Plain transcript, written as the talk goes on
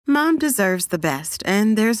Mom deserves the best,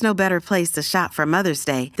 and there's no better place to shop for Mother's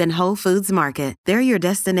Day than Whole Foods Market. They're your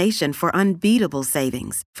destination for unbeatable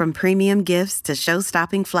savings, from premium gifts to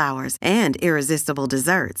show-stopping flowers and irresistible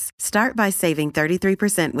desserts. Start by saving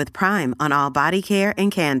 33% with Prime on all body care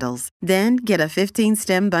and candles. Then get a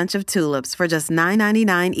 15-stem bunch of tulips for just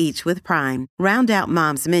 $9.99 each with Prime. Round out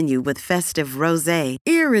Mom's menu with festive rosé,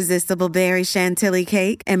 irresistible berry chantilly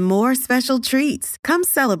cake, and more special treats. Come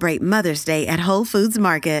celebrate Mother's Day at Whole Foods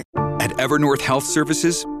Market. At Evernorth Health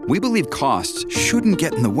Services, we believe costs shouldn't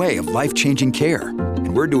get in the way of life-changing care,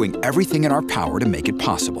 and we're doing everything in our power to make it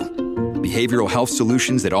possible. Behavioral health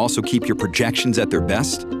solutions that also keep your projections at their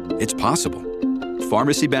best? It's possible.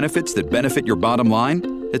 Pharmacy benefits that benefit your bottom line?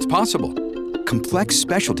 It's possible. Complex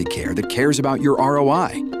specialty care that cares about your ROI?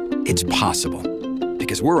 It's possible.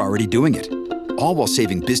 Because we're already doing it. All while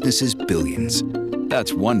saving businesses billions.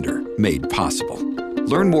 That's Wonder made possible.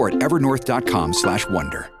 Learn more at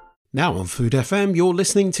evernorth.com/wonder. Now on Food FM, you're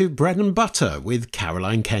listening to Bread and Butter with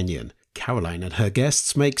Caroline Kenyon. Caroline and her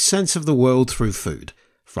guests make sense of the world through food,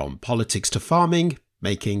 from politics to farming,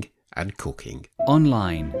 making and cooking.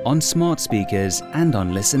 Online, on smart speakers and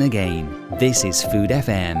on Listen Again. This is Food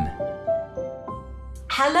FM.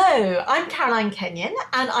 Hello, I'm Caroline Kenyon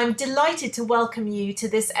and I'm delighted to welcome you to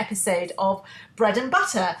this episode of Bread and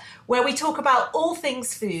Butter, where we talk about all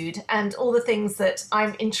things food and all the things that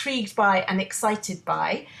I'm intrigued by and excited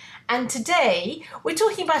by. And today we're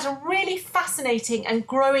talking about a really fascinating and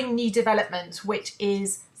growing new development, which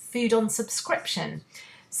is food on subscription.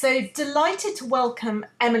 So delighted to welcome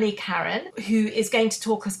Emily Karen, who is going to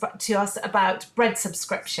talk to us about bread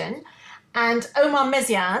subscription, and Omar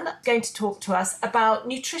Mezian going to talk to us about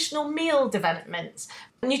nutritional meal development,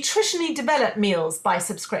 nutritionally developed meals by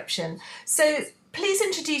subscription. So please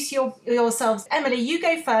introduce yourselves. Emily, you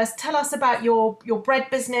go first. Tell us about your bread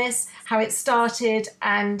business, how it started,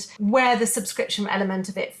 and where the subscription element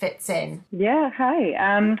of it fits in. Yeah,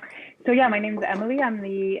 hi. My name is Emily. I'm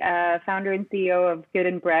the founder and CEO of Good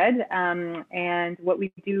and Bread. And what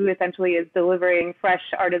we do essentially is delivering fresh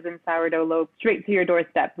artisan sourdough loaves straight to your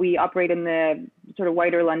doorstep. We operate in the sort of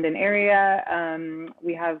wider London area.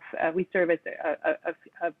 We service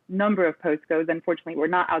a number of postcodes. Unfortunately, we're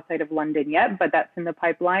not outside of London yet, but that's in the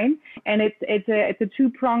pipeline. And it's a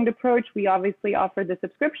two-pronged approach. We obviously offer the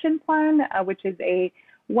subscription plan, which is a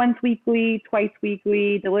once weekly, twice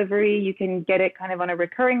weekly delivery. You can get it kind of on a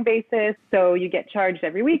recurring basis. So you get charged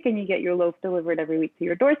every week and you get your loaf delivered every week to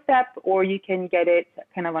your doorstep, or you can get it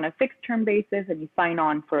kind of on a fixed term basis and you sign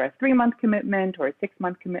on for a 3-month commitment or a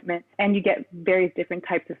 6-month commitment, and you get various different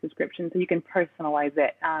types of subscriptions. So you can personalize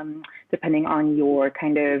it depending on your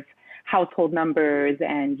kind of household numbers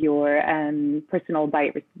and your personal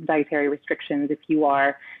dietary restrictions. If you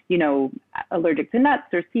are, allergic to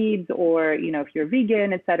nuts or seeds, or, if you're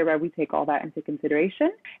vegan, et cetera, we take all that into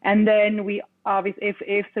consideration. And then we obviously,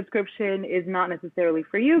 if subscription is not necessarily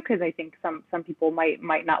for you, because I think some people might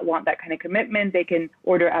not want that kind of commitment, they can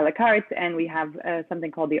order a la carte, and we have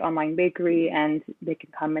something called the online bakery, and they can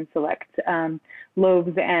come and select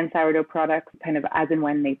loaves and sourdough products kind of as and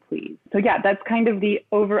when they please. So yeah, that's kind of the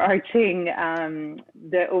overarching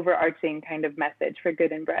kind of message for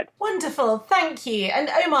Good and Bread. Wonderful, thank you. And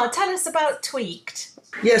Omar, tell us about Tweaked.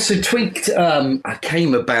 Yeah, so Tweaked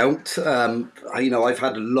came about, I've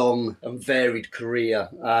had a long and varied career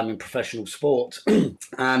in professional sport,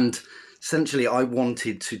 and essentially I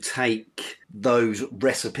wanted to take those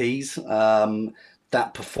recipes,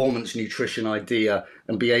 that performance nutrition idea,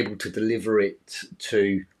 and be able to deliver it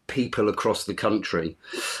to people across the country.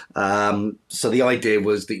 So the idea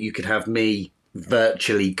was that you could have me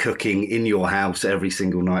virtually cooking in your house every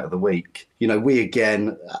single night of the week.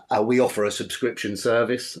 We offer a subscription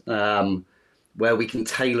service where we can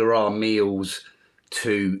tailor our meals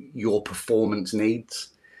to your performance needs,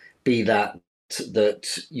 be that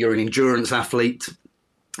you're an endurance athlete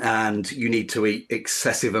and you need to eat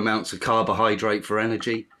excessive amounts of carbohydrate for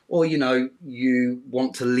energy, or you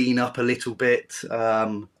want to lean up a little bit,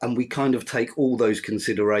 and we kind of take all those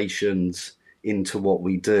considerations into what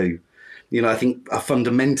we do. I think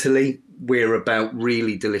fundamentally we're about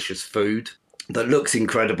really delicious food that looks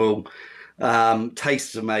incredible,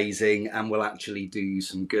 tastes amazing, and will actually do you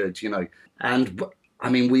some good, And I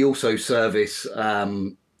mean, we also service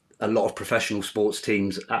a lot of professional sports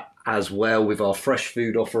teams as well with our fresh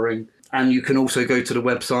food offering. And you can also go to the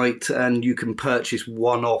website and you can purchase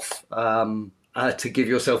one-off to give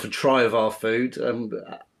yourself a try of our food.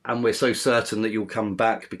 And we're so certain that you'll come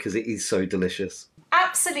back because it is so delicious.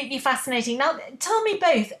 Absolutely fascinating. Now, tell me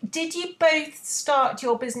both, did you both start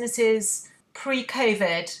your businesses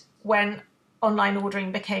pre-COVID when online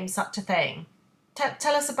ordering became such a thing?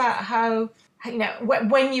 Tell us about how,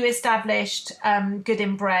 when you established Good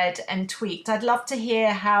in Bread and Tweaked. I'd love to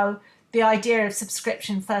hear how the idea of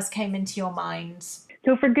subscription first came into your minds.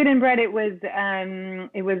 So for Good in Bread, it was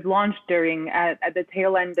launched during at the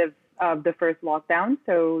tail end of the first lockdown.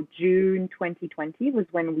 So June 2020 was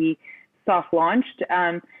when we soft launched.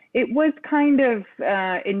 It was kind of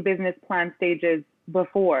in business plan stages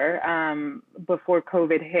before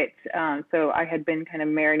COVID hit. So I had been kind of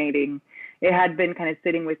marinating. It had been kind of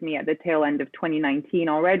sitting with me at the tail end of 2019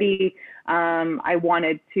 already. I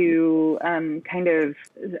wanted to kind of,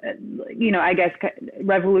 I guess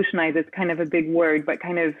revolutionize is kind of a big word, but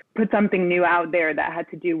kind of put something new out there that had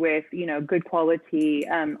to do with, good quality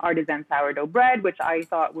artisan sourdough bread, which I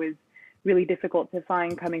thought was really difficult to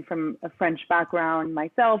find coming from a French background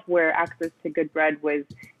myself, where access to good bread was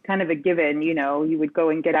kind of a given. You would go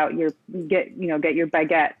and get your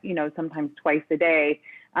baguette, sometimes twice a day,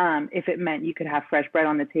 if it meant you could have fresh bread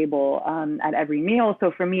on the table at every meal.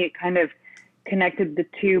 So for me, it kind of connected the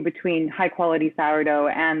two between high quality sourdough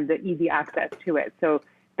and the easy access to it. So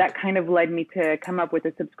that kind of led me to come up with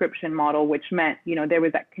a subscription model, which meant, there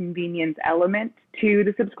was that convenience element to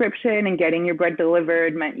the subscription, and getting your bread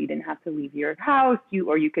delivered meant you didn't have to leave your house,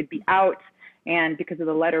 or you could be out. And because of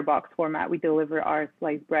the letterbox format, we deliver our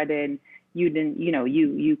sliced bread in. You didn't,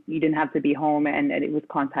 you didn't have to be home, and it was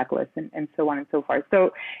contactless, and so on and so forth.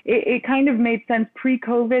 So it kind of made sense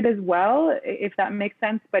pre-COVID as well, if that makes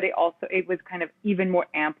sense. But it was kind of even more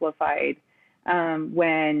amplified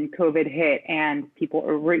when COVID hit, and people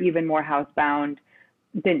were even more housebound,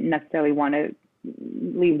 didn't necessarily want to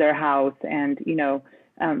leave their house, and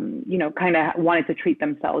kind of wanted to treat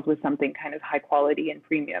themselves with something kind of high quality and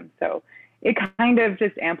premium. So it kind of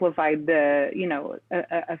just amplified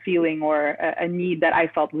a feeling or a need that I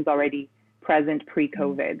felt was already present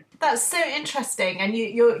pre-COVID. That's so interesting, and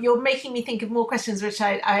you're making me think of more questions, which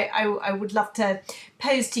I would love to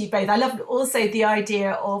pose to you both. I love also the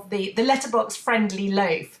idea of the letterbox friendly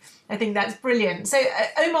loaf. I think that's brilliant. So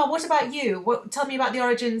Omar, what about you? Tell me about the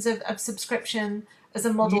origins of subscription as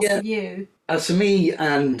a model for you. So me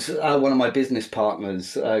and one of my business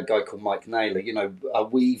partners, a guy called Mike Naylor,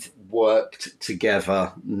 we've worked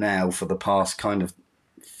together now for the past kind of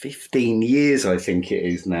 15 years, I think it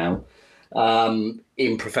is now,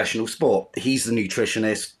 in professional sport. He's the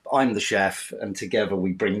nutritionist, I'm the chef, and together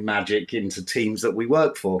we bring magic into teams that we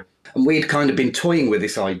work for. And we'd kind of been toying with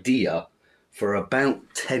this idea for about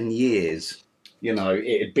 10 years.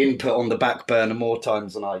 It had been put on the back burner more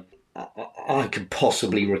times than I could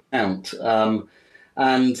possibly recount. And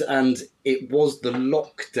it was the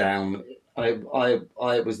lockdown.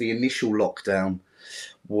 It was the initial lockdown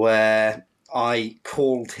where I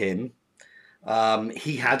called him.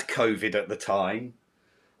 He had COVID at the time.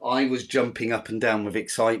 I was jumping up and down with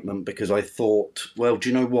excitement because I thought, well, do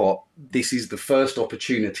you know what? This is the first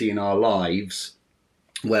opportunity in our lives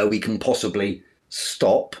where we can possibly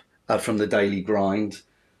stop from the daily grind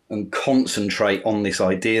and concentrate on this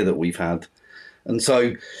idea that we've had. And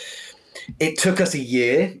so it took us a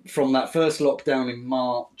year from that first lockdown in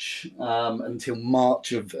March until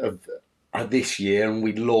March of this year, and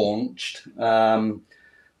we launched.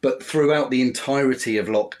 But throughout the entirety of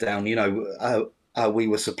lockdown, we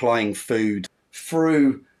were supplying food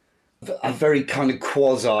through a very kind of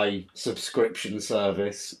quasi subscription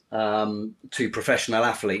service to professional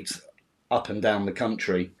athletes up and down the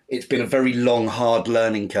country. It's been a very long, hard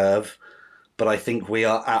learning curve, but I think we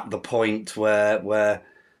are at the point where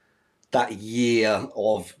that year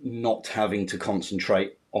of not having to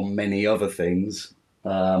concentrate on many other things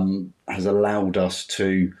has allowed us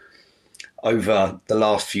to, over the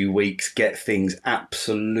last few weeks, get things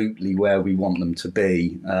absolutely where we want them to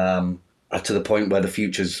be, to the point where the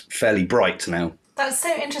future's fairly bright now. That's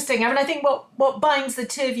so interesting. I mean, I think what binds the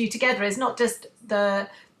two of you together is not just the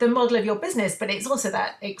model of your business, but it's also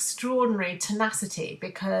that extraordinary tenacity,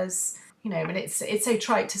 because, and it's so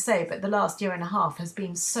trite to say, but the last year and a half has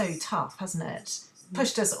been so tough, hasn't it?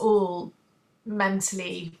 Pushed us all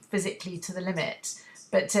mentally, physically to the limit.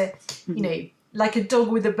 But to, like a dog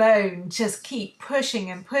with a bone, just keep pushing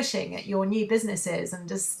and pushing at your new businesses and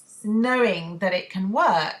just knowing that it can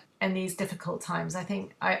work in these difficult times. I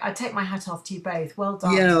think I take my hat off to you both. Well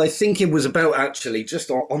done. Yeah, I think it was about actually, just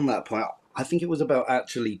on that point, I think it was about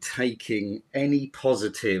actually taking any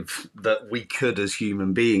positive that we could as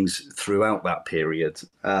human beings throughout that period.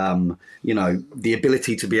 The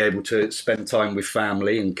ability to be able to spend time with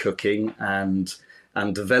family and cooking and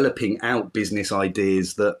developing out business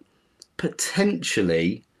ideas that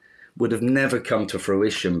potentially would have never come to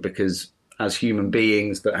fruition, because as human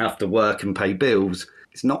beings that have to work and pay bills,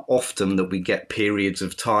 it's not often that we get periods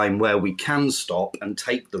of time where we can stop and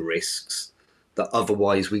take the risks that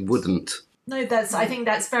otherwise we wouldn't. No, I think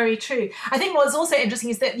that's very true. I think what's also interesting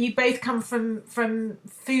is that you both come from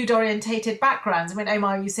food-orientated backgrounds. I mean,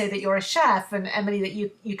 Omar, you say that you're a chef, and Emily, that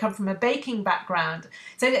you come from a baking background.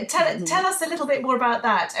 So tell us a little bit more about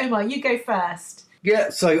that. Omar, you go first. Yeah,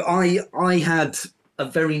 so I had a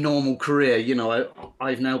very normal career. You know,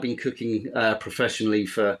 I've now been cooking professionally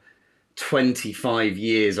for 25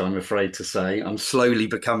 years, I'm afraid to say. I'm slowly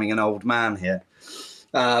becoming an old man here.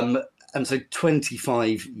 And so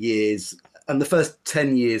 25 years, and the first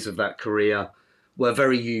 10 years of that career were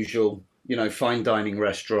very usual, you know, fine dining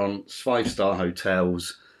restaurants, 5-star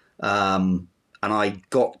hotels. And I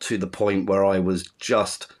got to the point where I was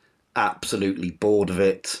just absolutely bored of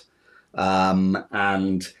it,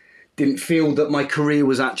 and didn't feel that my career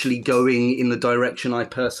was actually going in the direction I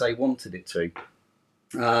per se wanted it to.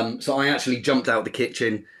 So I actually jumped out the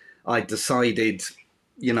kitchen. I decided,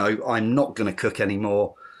 you know, I'm not going to cook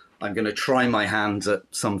anymore. I'm going to try my hands at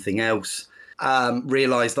something else.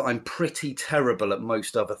 Realised that I'm pretty terrible at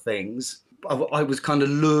most other things. I was kind of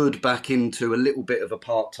lured back into a little bit of a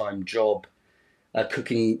part-time job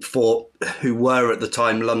cooking for who were at the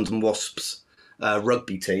time London Wasps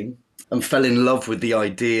rugby team, and fell in love with the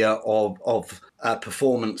idea of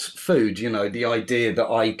performance food. You know, the idea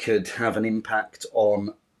that I could have an impact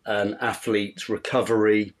on an athlete's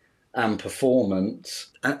recovery and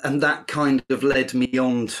performance. And that kind of led me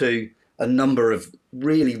on to a number of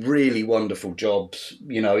really, really wonderful jobs,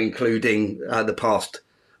 you know, including the past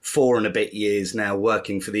 4 and a bit years now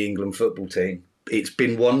working for the England football team. It's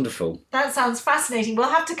been wonderful. That sounds fascinating. We'll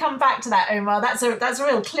have to come back to that, Omar. That's a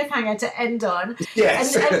real cliffhanger to end on.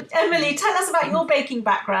 Yes. And Emily, tell us about your baking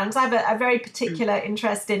background. I have a very particular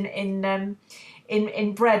interest in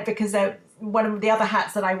bread, because one of the other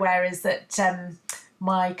hats that I wear is that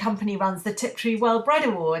my company runs the Tiptree World Bread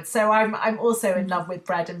Awards. So I'm also in love with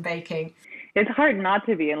bread and baking. It's hard not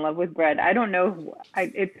to be in love with bread. I don't know.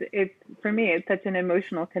 It's for me, it's such an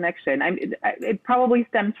emotional connection. It probably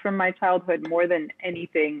stems from my childhood more than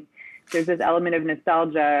anything. There's this element of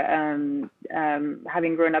nostalgia.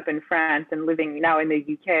 Having grown up in France and living now in the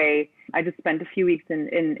UK, I just spent a few weeks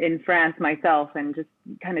in France myself and just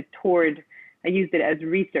kind of toured. I used it as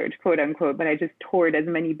research, quote unquote, but I just toured as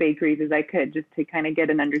many bakeries as I could just to kind of get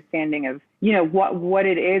an understanding of, you know, what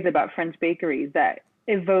it is about French bakeries that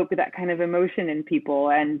evoke that kind of emotion in people.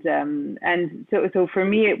 And so for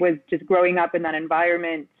me, it was just growing up in that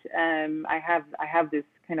environment. I have this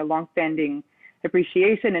kind of longstanding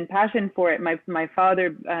appreciation and passion for it. My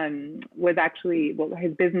father was actually,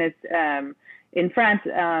 his business in France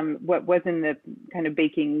was in the kind of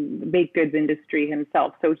baked goods industry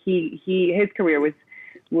himself. So his career was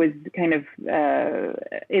kind of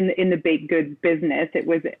in the baked goods business. It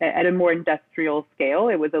was at a more industrial scale.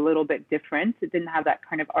 It was a little bit different. It didn't have that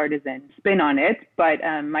kind of artisan spin on it. But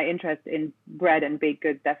my interest in bread and baked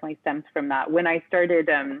goods definitely stems from that. When I started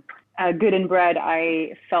Good and Bread,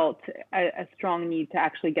 I felt a strong need to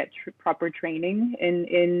actually get proper training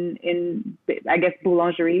in I guess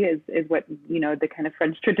boulangerie is what, you know, the kind of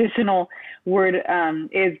French traditional word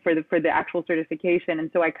is for the actual certification. And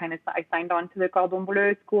so I signed on to the Cordon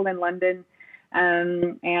Bleu school in London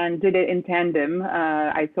and did it in tandem.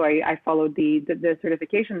 I followed the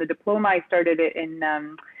certification, the diploma. I started it in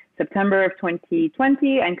September of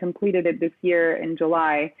 2020 and completed it this year in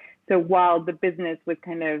July. So while the business was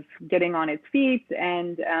kind of getting on its feet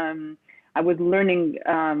and I was learning,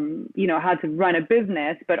 you know, how to run a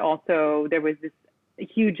business, but also there was this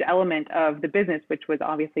huge element of the business, which was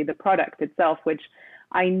obviously the product itself, which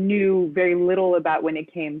I knew very little about when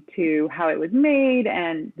it came to how it was made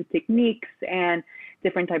and the techniques and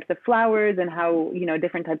different types of flours and how, you know,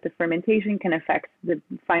 different types of fermentation can affect the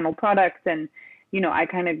final products. And, you know, I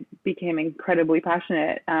kind of became incredibly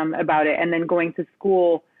passionate about it. And then going to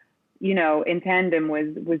school, you know, in tandem was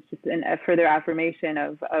just a further affirmation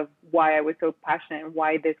of why I was so passionate and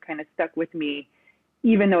why this kind of stuck with me,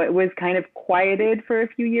 even though it was kind of quieted for a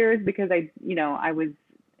few years because I was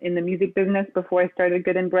in the music business before I started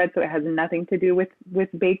Good and Bread, so it has nothing to do with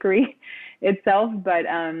bakery itself. But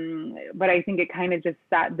I think it kind of just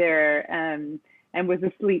sat there and was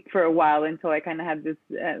asleep for a while until I kind of had this,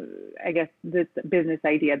 this business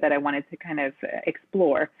idea that I wanted to kind of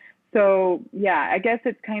explore. So yeah, I guess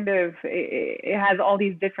it's kind of, it has all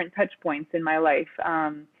these different touch points in my life.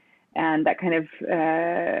 And that kind of,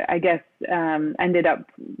 ended up,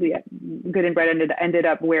 Good and Bread ended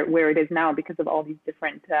up where it is now because of all these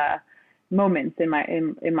different moments in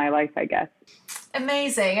my life, I guess.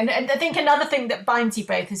 Amazing. And I think another thing that binds you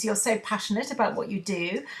both is you're so passionate about what you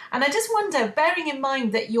do. And I just wonder, bearing in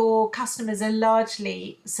mind that your customers are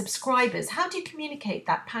largely subscribers, how do you communicate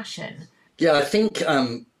that passion? Yeah, I think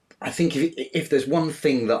if there's one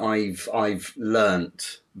thing that I've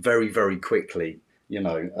learnt very, very quickly,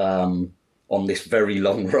 on this very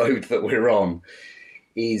long road that we're on,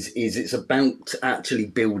 is it's about actually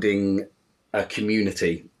building a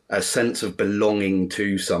community, a sense of belonging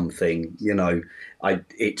to something. I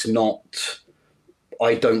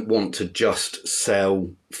don't want to just sell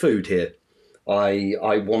food here.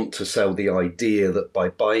 I want to sell the idea that by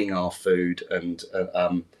buying our food and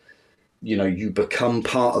you become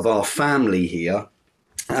part of our family here,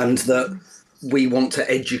 and that we want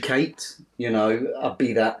to educate, be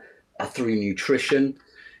that through nutrition.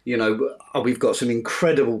 We've got some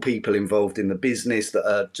incredible people involved in the business that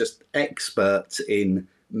are just experts in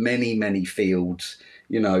many, many fields.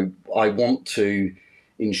 I want to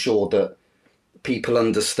ensure that people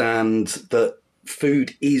understand that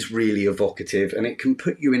food is really evocative and it can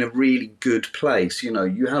put you in a really good place.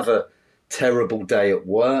 You have a terrible day at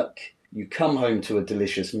work, you come home to a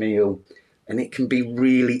delicious meal, and it can be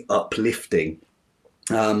really uplifting.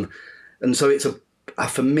 And so it's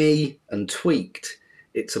for me and Tweaked,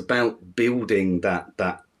 it's about building that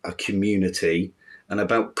a community, and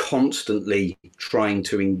about constantly trying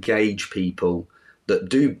to engage people that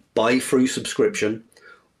do buy through subscription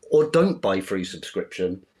or don't buy through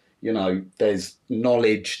subscription. There's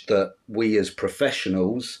knowledge that we as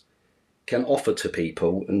professionals can offer to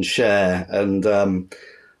people and share. And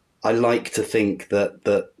I like to think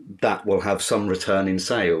that will have some return in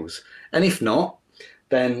sales. And if not,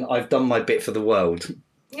 then I've done my bit for the world.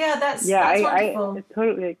 Yeah, that's wonderful.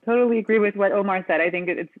 I totally agree with what Omar said. I think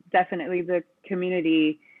it's definitely the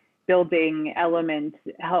community building element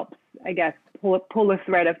helps, I guess, pull a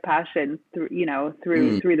thread of passion through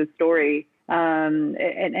the story. And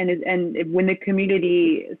when the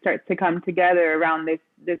community starts to come together around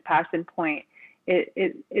this passion point,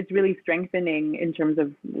 it's really strengthening in terms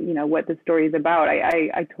of what the story is about.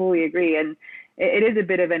 I totally agree, and it is a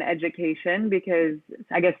bit of an education, because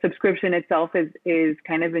I guess subscription itself is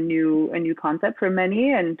kind of a new concept for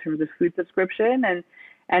many in terms of food subscription, and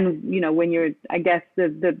when you're, I guess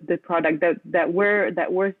the product that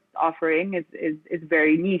we're offering is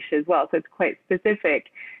very niche as well, so it's quite specific.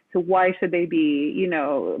 So why should they be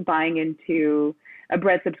buying into a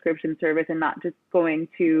bread subscription service and not just going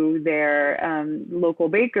to their local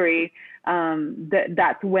bakery?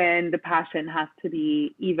 That's when the passion has to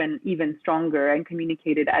be even stronger and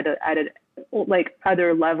communicated at a like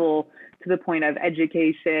other level, to the point of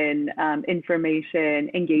education, information,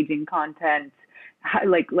 engaging content.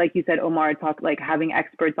 Like you said, Omar, having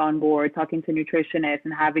experts on board, talking to nutritionists,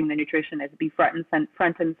 and having the nutritionists be front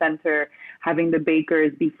and center, having the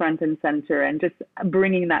bakers be front and center, and just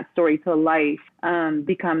bringing that story to life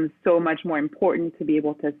becomes so much more important to be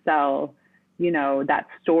able to sell, that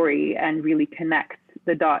story and really connect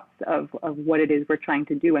the dots of what it is we're trying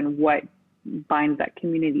to do and what binds that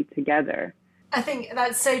community together. I think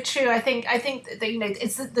that's so true. I think that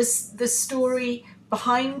it's the story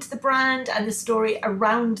behind the brand and the story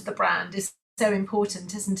around the brand is so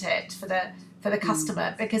important, isn't it, for the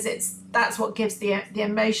customer, because that's what gives the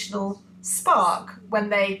emotional spark when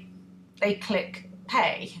they click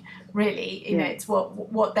pay. Really, it's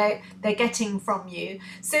what they're getting from you.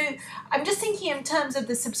 So I'm just thinking in terms of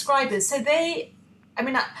the subscribers. So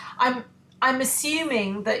I'm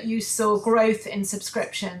assuming that you saw growth in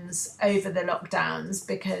subscriptions over the lockdowns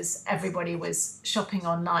because everybody was shopping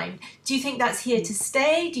online. Do you think that's here to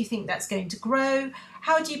stay? Do you think that's going to grow?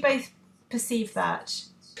 How do you both perceive that?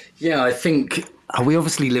 Yeah, I think we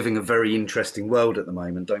obviously live in a very interesting world at the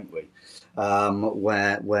moment, don't we?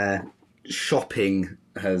 Where shopping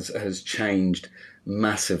has changed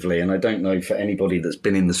massively. And I don't know, for anybody that's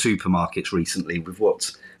been in the supermarkets recently with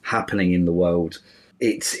what's happening in the world,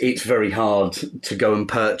 it's very hard to go and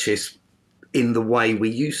purchase in the way we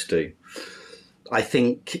used to. I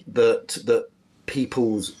think that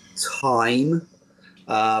people's time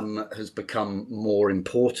has become more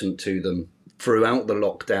important to them throughout the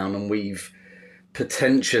lockdown, and we've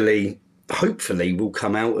potentially, hopefully, will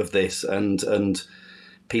come out of this and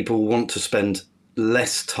people want to spend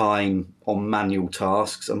less time on manual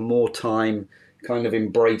tasks and more time kind of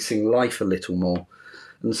embracing life a little more.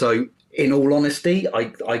 And so, in all honesty,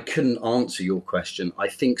 I couldn't answer your question. I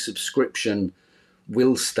think subscription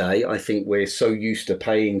will stay. I think we're so used to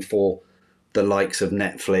paying for the likes of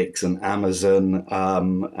Netflix and Amazon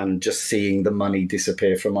and just seeing the money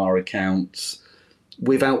disappear from our accounts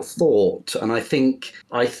without thought, and I think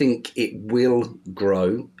it will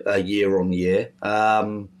grow year on year,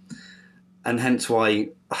 and hence why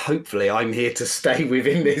hopefully I'm here to stay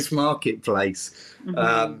within this marketplace.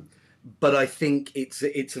 But I think it's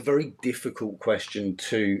a very difficult question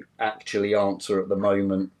to actually answer at the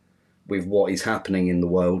moment with what is happening in the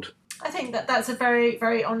world. I think that's a very,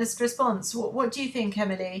 very honest response. What do you think,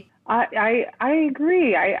 Emily? I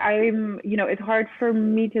agree. I'm it's hard for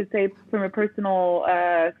me to say from a personal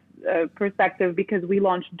perspective because we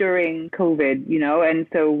launched during COVID, and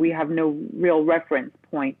so we have no real reference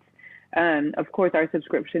point. Of course, our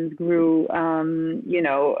subscriptions grew, and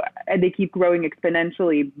they keep growing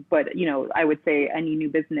exponentially. But, I would say any new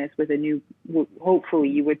business with hopefully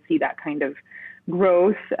you would see that kind of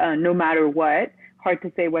growth no matter what. Hard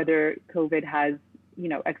to say whether COVID has,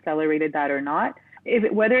 accelerated that or not.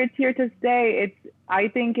 Whether it's here to stay, I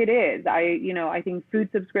think it is. I think food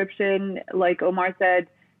subscription, like Omar said,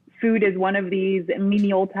 food is one of these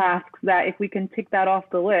menial tasks that if we can tick that off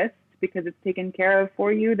the list because it's taken care of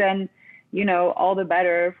for you, then, all the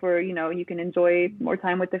better for, you can enjoy more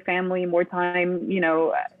time with the family, more time,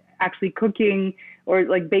 actually cooking or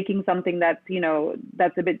like baking something that's,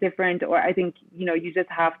 that's a bit different. Or I think, you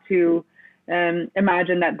just have to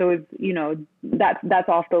imagine that those, that's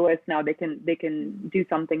off the list now. They can do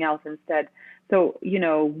something else instead. So,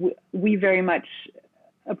 we very much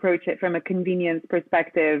approach it from a convenience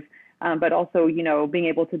perspective, but also, being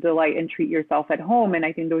able to delight and treat yourself at home. And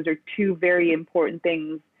I think those are two very important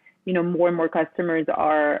things. More and more customers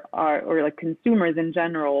are or like consumers in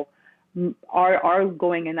general are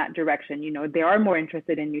going in that direction. They are more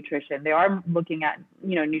interested in nutrition. They are looking at,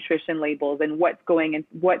 nutrition labels and what's going and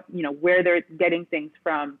what, where they're getting things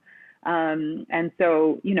from. And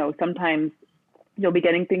so, sometimes you'll be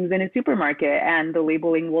getting things in a supermarket and the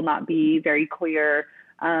labeling will not be very clear.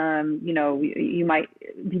 You might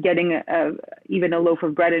be getting even a loaf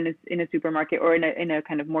of bread in a supermarket or in a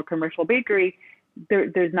kind of more commercial bakery.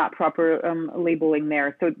 There's not proper labeling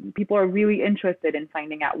there. So people are really interested in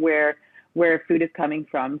finding out where food is coming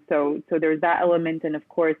from. So there's that element. And of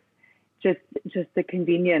course, just the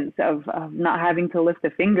convenience of not having to lift a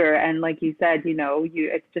finger. And like you said,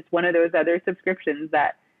 it's just one of those other subscriptions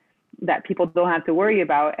that people don't have to worry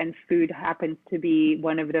about. And food happens to be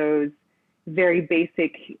one of those very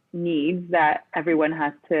basic needs that everyone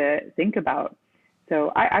has to think about.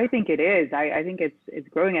 So I think it is. I think it's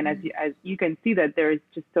growing, and as you can see that there's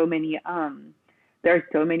just so many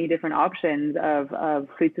different options of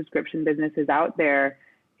food subscription businesses out there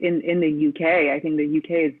in the UK. I think the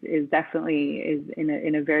UK is definitely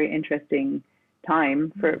in a very interesting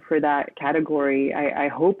time for that category. I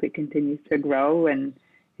hope it continues to grow and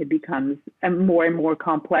it becomes more and more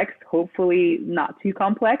complex. Hopefully not too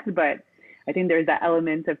complex, but I think there's that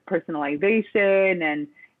element of personalization and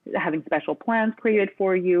having special plans created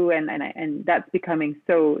for you, and that's becoming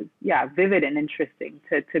so vivid and interesting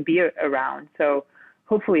to be around. So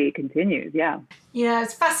hopefully it continues. Yeah,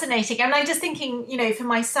 it's fascinating. And I'm just thinking, for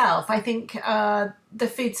myself, I think the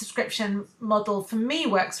food subscription model for me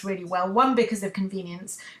works really well. One, because of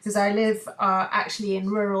convenience, because I live actually in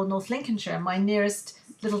rural North Lincolnshire. My nearest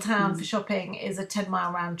little town for shopping is a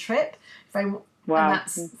 10-mile round trip. Wow.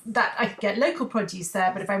 And that I could get local produce there,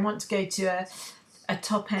 but if I want to go to a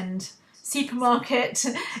top-end supermarket,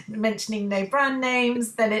 mentioning no brand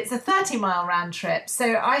names, then it's a 30-mile round trip.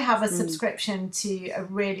 So I have a subscription to a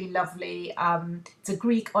really lovely, it's a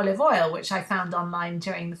Greek olive oil, which I found online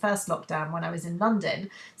during the first lockdown when I was in London.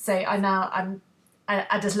 So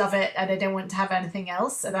I just love it and I don't want to have anything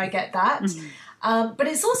else, and I get that. But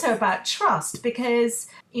it's also about trust because,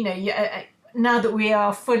 now that we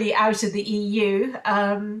are fully out of the EU,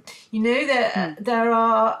 there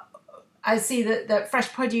are, I see that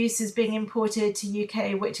fresh produce is being imported to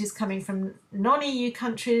UK, which is coming from non-EU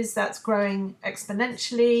countries. That's growing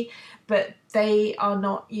exponentially, but they are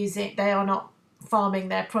not farming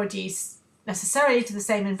their produce necessarily to the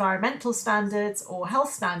same environmental standards or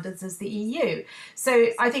health standards as the EU. So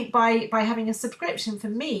I think by having a subscription, for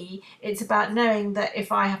me, it's about knowing that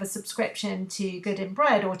if I have a subscription to Good in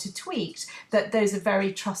Bread or to Tweaked, that those are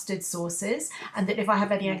very trusted sources, and that if I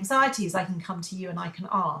have any anxieties, I can come to you and I can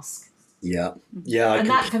ask. Yeah. And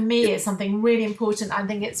that for me is something really important. I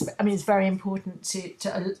think it's very important to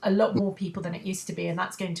a lot more people than it used to be, and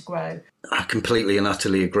that's going to grow. I completely and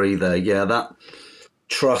utterly agree there. Yeah, that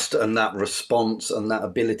trust and that response and that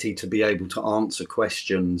ability to be able to answer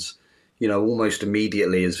questions, almost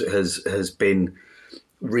immediately has been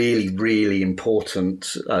really, really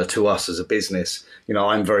important to us as a business.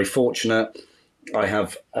 I'm very fortunate. I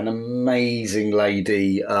have an amazing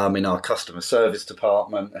lady in our customer service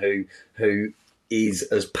department who is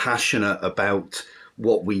as passionate about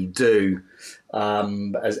what we do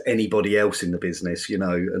as anybody else in the business, you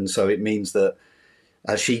know, and so it means that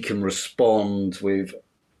she can respond with,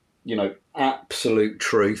 you know, absolute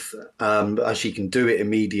truth, she can do it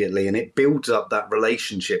immediately, and it builds up that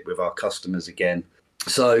relationship with our customers again.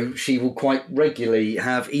 So she will quite regularly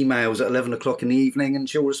have emails at 11 o'clock in the evening, and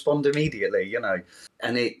she'll respond immediately, you know.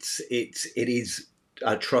 And it is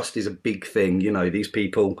trust is a big thing, you know. These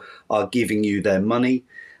people are giving you their money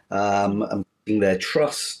and putting their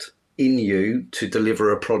trust in you to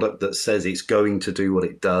deliver a product that says it's going to do what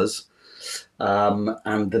it does,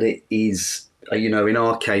 and that it is, you know, in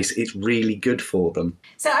our case, it's really good for them.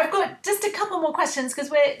 So I've got just a couple more questions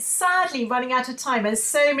because we're sadly running out of time. There's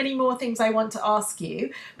so many more things I want to ask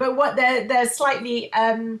you, but what they're slightly,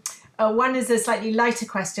 one is a slightly lighter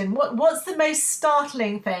question. What's the most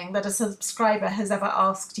startling thing that a subscriber has ever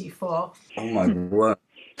asked you for? Oh my word.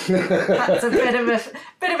 That's a bit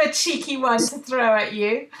of a cheeky one to throw at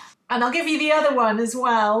you. And I'll give you the other one as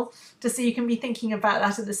well, just so you can be thinking about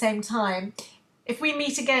that at the same time. If we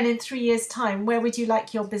meet again in 3 years' time, where would you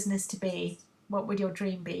like your business to be? What would your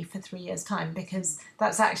dream be for 3 years' time? Because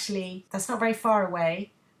that's not very far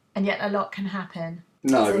away, and yet a lot can happen.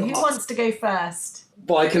 No. So who wants to go first?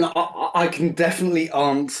 Well, I can definitely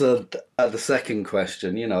answer the second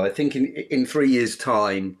question. You know, I think in 3 years'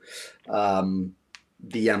 time,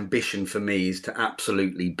 the ambition for me is to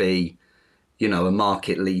absolutely be, you know, a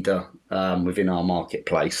market leader within our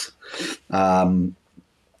marketplace.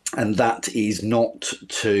 And that is not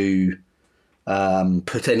to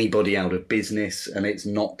put anybody out of business, and it's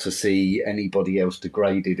not to see anybody else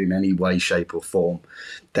degraded in any way, shape or form.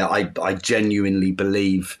 That I genuinely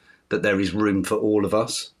believe that there is room for all of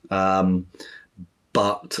us.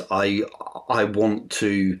 But I want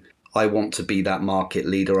to be that market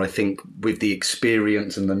leader. I think with the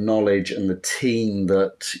experience and the knowledge and the team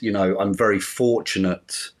that, you know, I'm very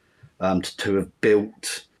fortunate to have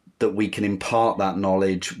built, that we can impart that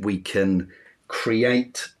knowledge, we can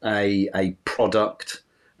create a product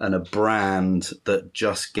and a brand that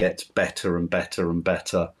just gets better and better and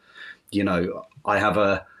better. You know, I have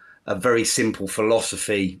a very simple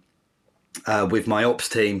philosophy with my ops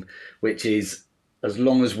team, which is, as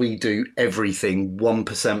long as we do everything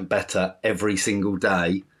 1% better every single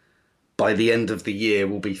day, by the end of the year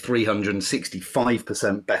we'll be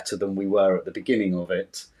 365% better than we were at the beginning of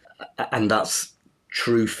it. And that's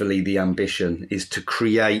truthfully the ambition, is to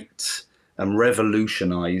create and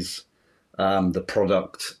revolutionize the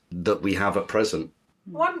product that we have at present.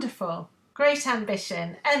 Wonderful. Great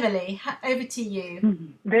ambition. Emily, over to you.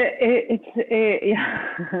 Yeah.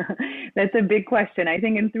 That's a big question. I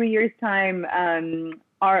think in 3 years' time,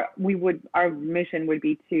 our mission would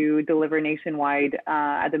be to deliver nationwide.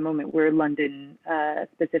 At the moment, we're London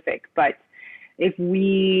specific, but if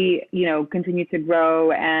we, you know, continue to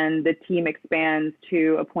grow and the team expands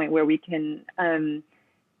to a point where we can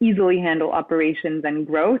easily handle operations and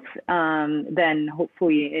growth, then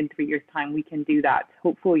hopefully in 3 years' time we can do that,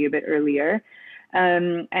 hopefully a bit earlier.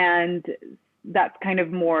 And that's kind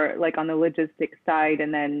of more like on the logistics side.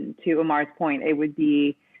 And then to Omar's point, it would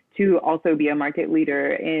be to also be a market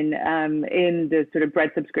leader in the sort of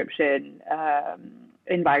bread subscription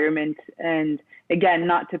environment. And again,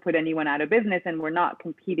 not to put anyone out of business, and we're not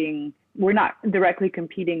directly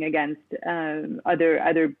competing against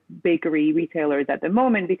other bakery retailers at the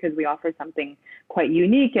moment, because we offer something quite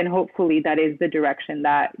unique, and hopefully that is the direction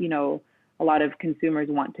that, you know, a lot of consumers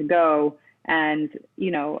want to go. And,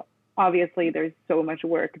 you know, obviously there's so much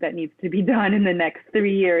work that needs to be done in the next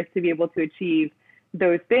 3 years to be able to achieve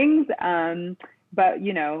those things. But,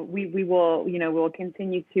 you know, we will, you know, we'll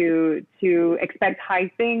continue to expect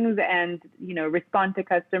high things and, you know, respond to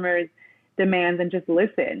customers' demands and just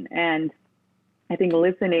listen. And I think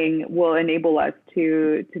listening will enable us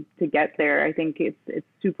to get there. I think it's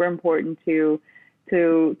super important to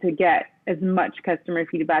get as much customer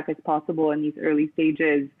feedback as possible in these early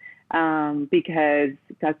stages, because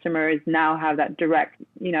customers now have that direct,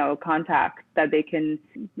 you know, contact that they can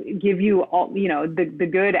give you all, you know, the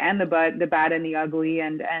good and the bad and the ugly,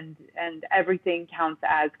 and everything counts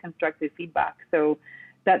as constructive feedback. So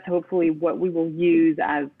that's hopefully what we will use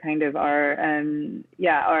as kind of our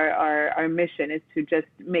mission, is to just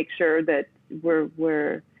make sure that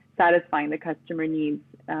we're satisfying the customer needs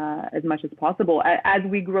as much as possible. As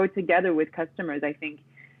we grow together with customers, I think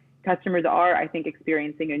customers are,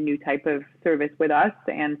 experiencing a new type of service with us.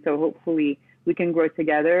 And so hopefully we can grow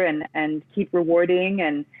together and keep rewarding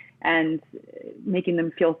and making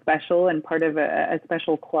them feel special and part of a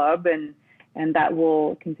special club, and that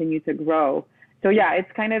will continue to grow. yeah,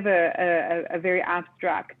 it's kind of a very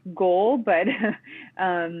abstract goal, but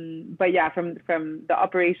yeah, from the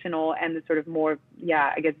operational and the sort of more,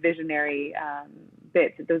 I guess, visionary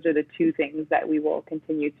bits, those are the two things that we will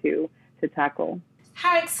continue to tackle.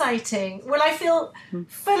 How exciting. Well, I feel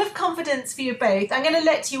full of confidence for you both. I'm going to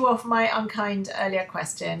let you off my unkind earlier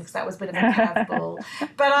question because that was a bit of a curveball.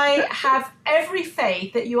 But I have every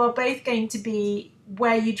faith that you are both going to be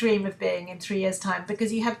where you dream of being in 3 years' time,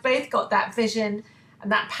 because you have both got that vision and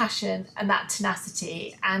that passion and that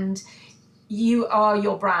tenacity, and you are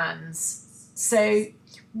your brands. So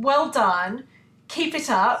well done. Keep it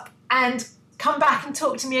up and come back and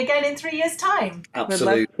talk to me again in 3 years' time.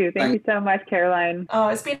 Absolutely. Would love to. Thank you so much, Caroline. Oh,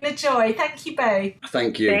 it's been a joy. Thank you both.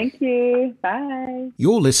 Thank you. Thank you. Bye.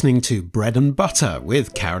 You're listening to Bread and Butter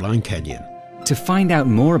with Caroline Kenyon. To find out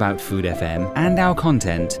more about Food FM and our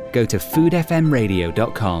content, go to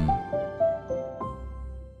foodfmradio.com.